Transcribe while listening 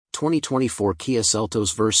2024 Kia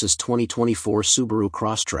Seltos vs 2024 Subaru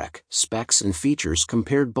Crosstrek. Specs and features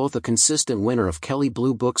compared. Both a consistent winner of Kelley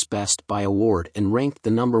Blue Book's Best Buy Award and ranked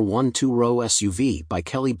the number 1 two-row SUV by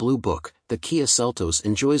Kelley Blue Book, the Kia Seltos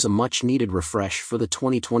enjoys a much-needed refresh for the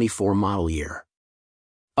 2024 model year.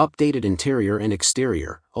 Updated interior and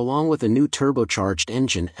exterior, along with a new turbocharged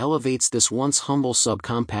engine, elevates this once humble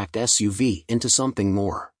subcompact SUV into something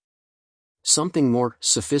more. Something more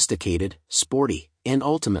sophisticated, sporty, and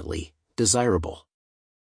ultimately, desirable.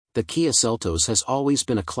 The Kia Seltos has always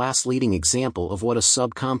been a class-leading example of what a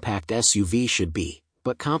subcompact SUV should be,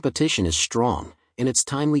 but competition is strong, and it's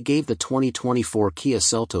time we gave the 2024 Kia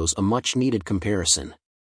Seltos a much-needed comparison.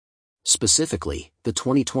 Specifically, the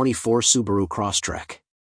 2024 Subaru Crosstrek.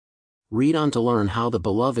 Read on to learn how the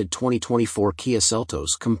beloved 2024 Kia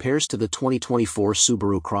Seltos compares to the 2024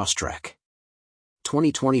 Subaru Crosstrek.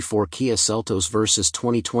 2024 Kia Seltos vs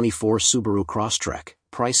 2024 Subaru Crosstrek.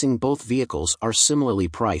 Pricing. Both vehicles are similarly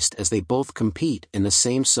priced as they both compete in the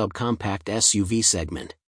same subcompact SUV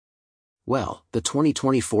segment. Well, the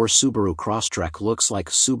 2024 Subaru Crosstrek looks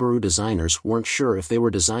like Subaru designers weren't sure if they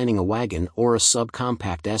were designing a wagon or a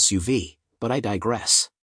subcompact SUV, but I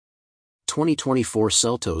digress. 2024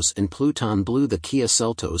 Seltos in Pluton Blue. The Kia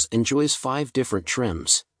Seltos enjoys 5 different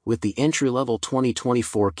trims, with the entry-level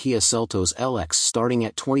 2024 Kia Seltos LX starting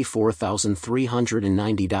at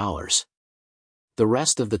 $24,390. The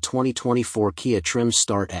rest of the 2024 Kia trims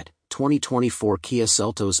start at 2024 Kia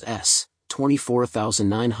Seltos S,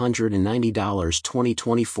 $24,990,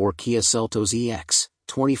 2024 Kia Seltos EX,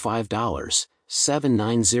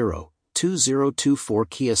 $25,790, 2024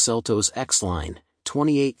 Kia Seltos X-Line,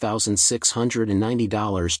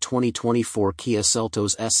 $28,690, 2024 Kia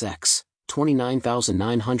Seltos SX,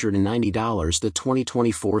 $29,990. The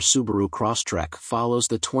 2024 Subaru Crosstrek follows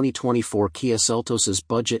the 2024 Kia Seltos's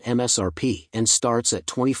budget MSRP and starts at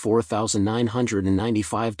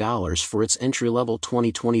 $24,995 for its entry-level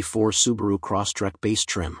 2024 Subaru Crosstrek base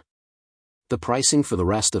trim. The pricing for the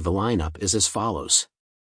rest of the lineup is as follows.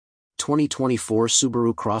 2024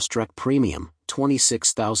 Subaru Crosstrek Premium,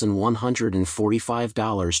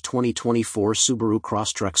 $26,145, 2024 Subaru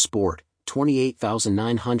Crosstrek Sport,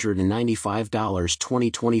 $28,995,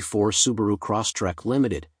 2024 Subaru Crosstrek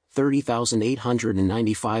Limited,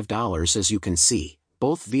 $30,895. As you can see,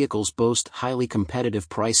 both vehicles boast highly competitive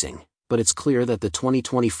pricing, but it's clear that the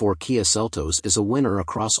 2024 Kia Seltos is a winner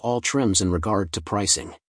across all trims in regard to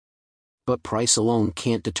pricing. But price alone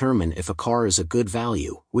can't determine if a car is a good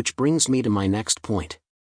value, which brings me to my next point.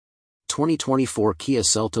 2024 Kia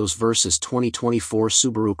Seltos vs 2024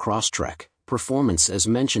 Subaru Crosstrek. Performance. As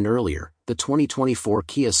mentioned earlier, the 2024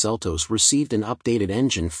 Kia Seltos received an updated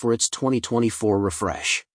engine for its 2024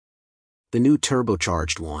 refresh. The new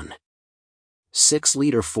turbocharged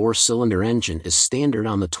 1.6-liter 4-cylinder engine is standard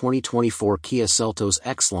on the 2024 Kia Seltos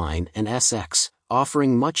X-Line and SX,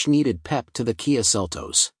 offering much-needed pep to the Kia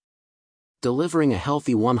Seltos. Delivering a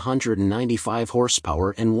healthy 195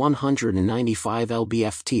 horsepower and 195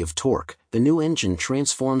 lb-ft of torque, the new engine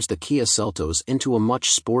transforms the Kia Seltos into a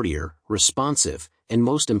much sportier, responsive, and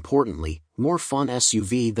most importantly, more fun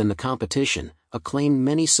SUV than the competition, a claim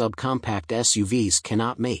many subcompact SUVs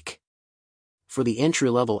cannot make. For the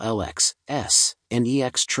entry-level LX, S, and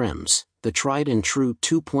EX trims, the tried-and-true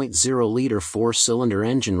 2.0-liter 4-cylinder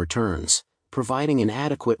engine returns, providing an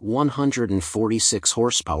adequate 146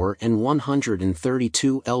 horsepower and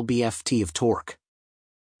 132 lb-ft of torque.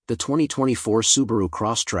 The 2024 Subaru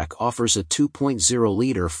Crosstrek offers a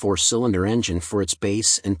 2.0-liter 4-cylinder engine for its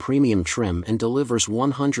base and premium trim and delivers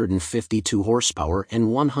 152 horsepower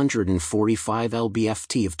and 145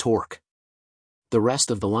 lb-ft of torque. The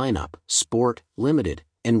rest of the lineup, Sport, Limited,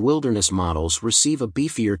 and Wilderness models receive a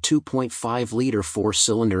beefier 2.5-liter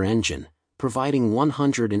 4-cylinder engine, providing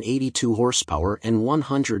 182 horsepower and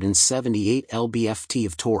 178 lb-ft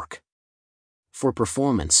of torque. For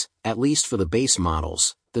performance, at least for the base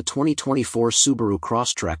models, the 2024 Subaru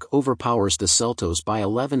Crosstrek overpowers the Seltos by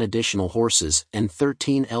 11 additional horses and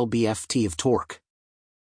 13 lb-ft of torque.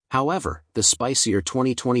 However, the spicier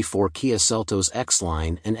 2024 Kia Seltos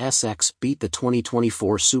X-Line and SX beat the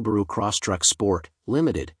 2024 Subaru Crosstrek Sport,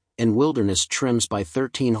 Limited, and Wilderness trims by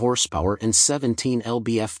 13 horsepower and 17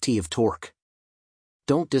 lb-ft of torque.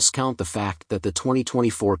 Don't discount the fact that the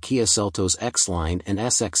 2024 Kia Seltos X-Line and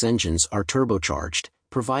SX engines are turbocharged,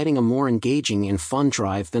 providing a more engaging and fun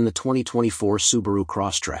drive than the 2024 Subaru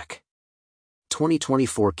Crosstrek.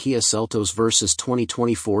 2024 Kia Seltos vs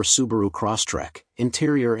 2024 Subaru Crosstrek.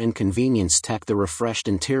 Interior and convenience tech. The refreshed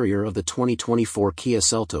interior of the 2024 Kia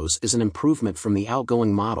Seltos is an improvement from the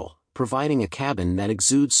outgoing model, providing a cabin that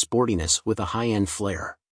exudes sportiness with a high-end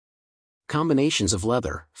flair. Combinations of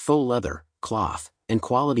leather, faux leather, cloth, and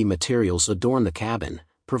quality materials adorn the cabin,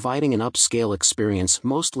 providing an upscale experience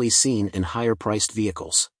mostly seen in higher-priced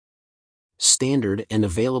vehicles. Standard and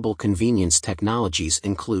available convenience technologies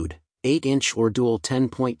include 8-inch or dual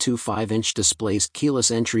 10.25-inch displays, keyless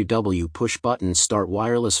entry, W push-button start,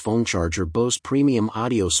 wireless phone charger, Bose premium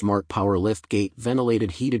audio, smart power lift gate,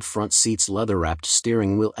 ventilated heated front seats, leather-wrapped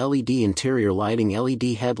steering wheel, LED interior lighting,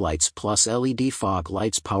 LED headlights plus LED fog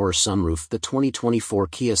lights, power sunroof. The 2024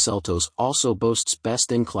 Kia Seltos also boasts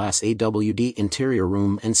best-in-class AWD interior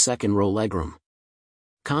room and second-row legroom.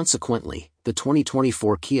 Consequently, the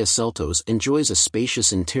 2024 Kia Seltos enjoys a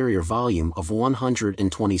spacious interior volume of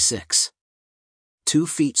 126.2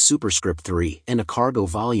 feet superscript 3 and a cargo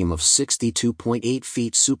volume of 62.8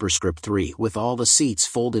 feet superscript 3 with all the seats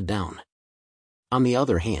folded down. On the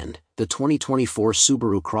other hand, the 2024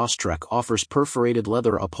 Subaru Crosstrek offers perforated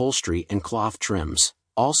leather upholstery and cloth trims,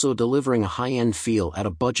 also delivering a high-end feel at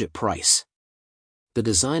a budget price. The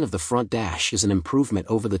design of the front dash is an improvement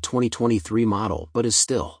over the 2023 model but is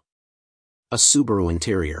still a Subaru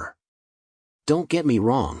interior. Don't get me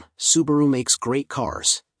wrong, Subaru makes great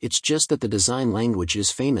cars, it's just that the design language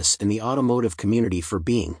is famous in the automotive community for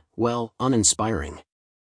being, well, uninspiring.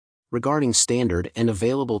 Regarding standard and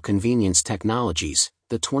available convenience technologies,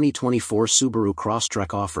 the 2024 Subaru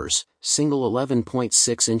Crosstrek offers single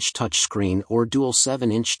 11.6-inch touchscreen or dual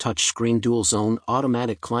 7-inch touchscreen, dual-zone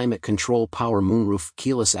automatic climate control, power moonroof,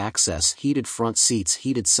 keyless access, heated front seats,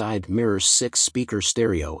 heated side mirrors, 6-speaker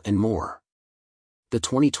stereo, and more. The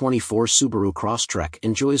 2024 Subaru Crosstrek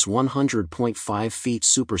enjoys 100.5 feet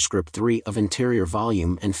superscript 3 of interior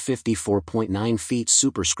volume and 54.9 feet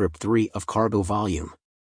superscript 3 of cargo volume.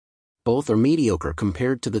 Both are mediocre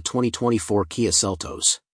compared to the 2024 Kia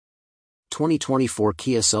Seltos. 2024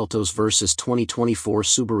 Kia Seltos versus 2024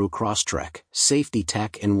 Subaru Crosstrek, safety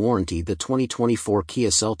tech and warranty. The 2024 Kia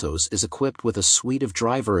Seltos is equipped with a suite of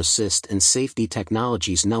driver assist and safety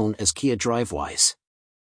technologies known as Kia DriveWise.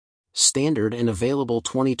 Standard and available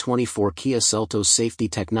 2024 Kia Seltos safety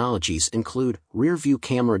technologies include rear-view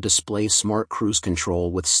camera display, smart cruise control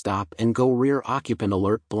with stop-and-go rear occupant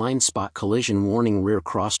alert, blind spot collision warning, rear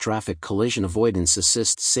cross-traffic collision avoidance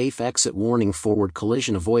assist, safe exit warning, forward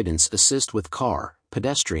collision avoidance assist with car,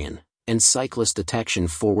 pedestrian, and cyclist detection,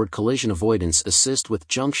 forward collision avoidance assist with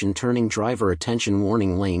junction turning, driver attention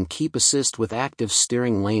warning, lane keep assist with active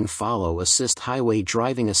steering, lane follow assist, highway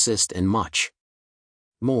driving assist, and much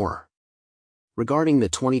more. Regarding the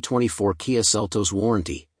 2024 Kia Seltos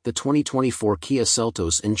warranty, the 2024 Kia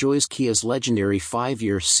Seltos enjoys Kia's legendary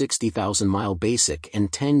 5-year 60,000-mile basic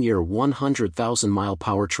and 10-year 100,000-mile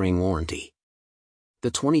powertrain warranty.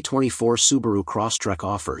 The 2024 Subaru Crosstrek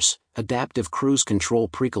offers adaptive cruise control,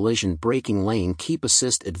 pre-collision braking, lane keep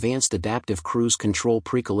assist, advanced adaptive cruise control,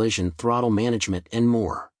 pre-collision throttle management, and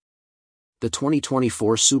more. The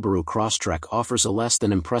 2024 Subaru Crosstrek offers a less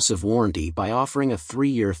than impressive warranty by offering a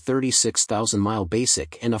 3-year 36,000-mile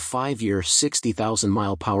basic and a 5-year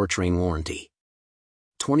 60,000-mile powertrain warranty.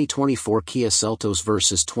 2024 Kia Seltos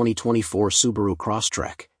versus 2024 Subaru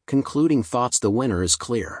Crosstrek, concluding thoughts. The winner is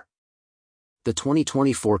clear. The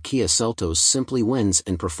 2024 Kia Seltos simply wins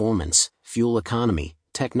in performance, fuel economy,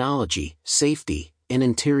 technology, safety, and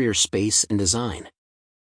interior space and design.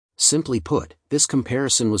 Simply put, this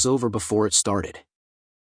comparison was over before it started.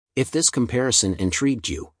 If this comparison intrigued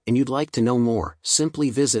you, and you'd like to know more,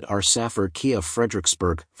 simply visit our Safford Kia of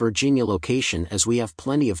Fredericksburg, Virginia location, as we have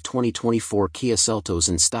plenty of 2024 Kia Seltos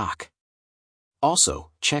in stock.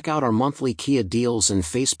 Also, check out our monthly Kia deals and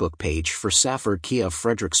Facebook page for Safford Kia of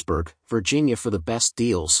Fredericksburg, Virginia for the best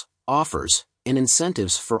deals, offers, and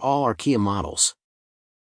incentives for all our Kia models.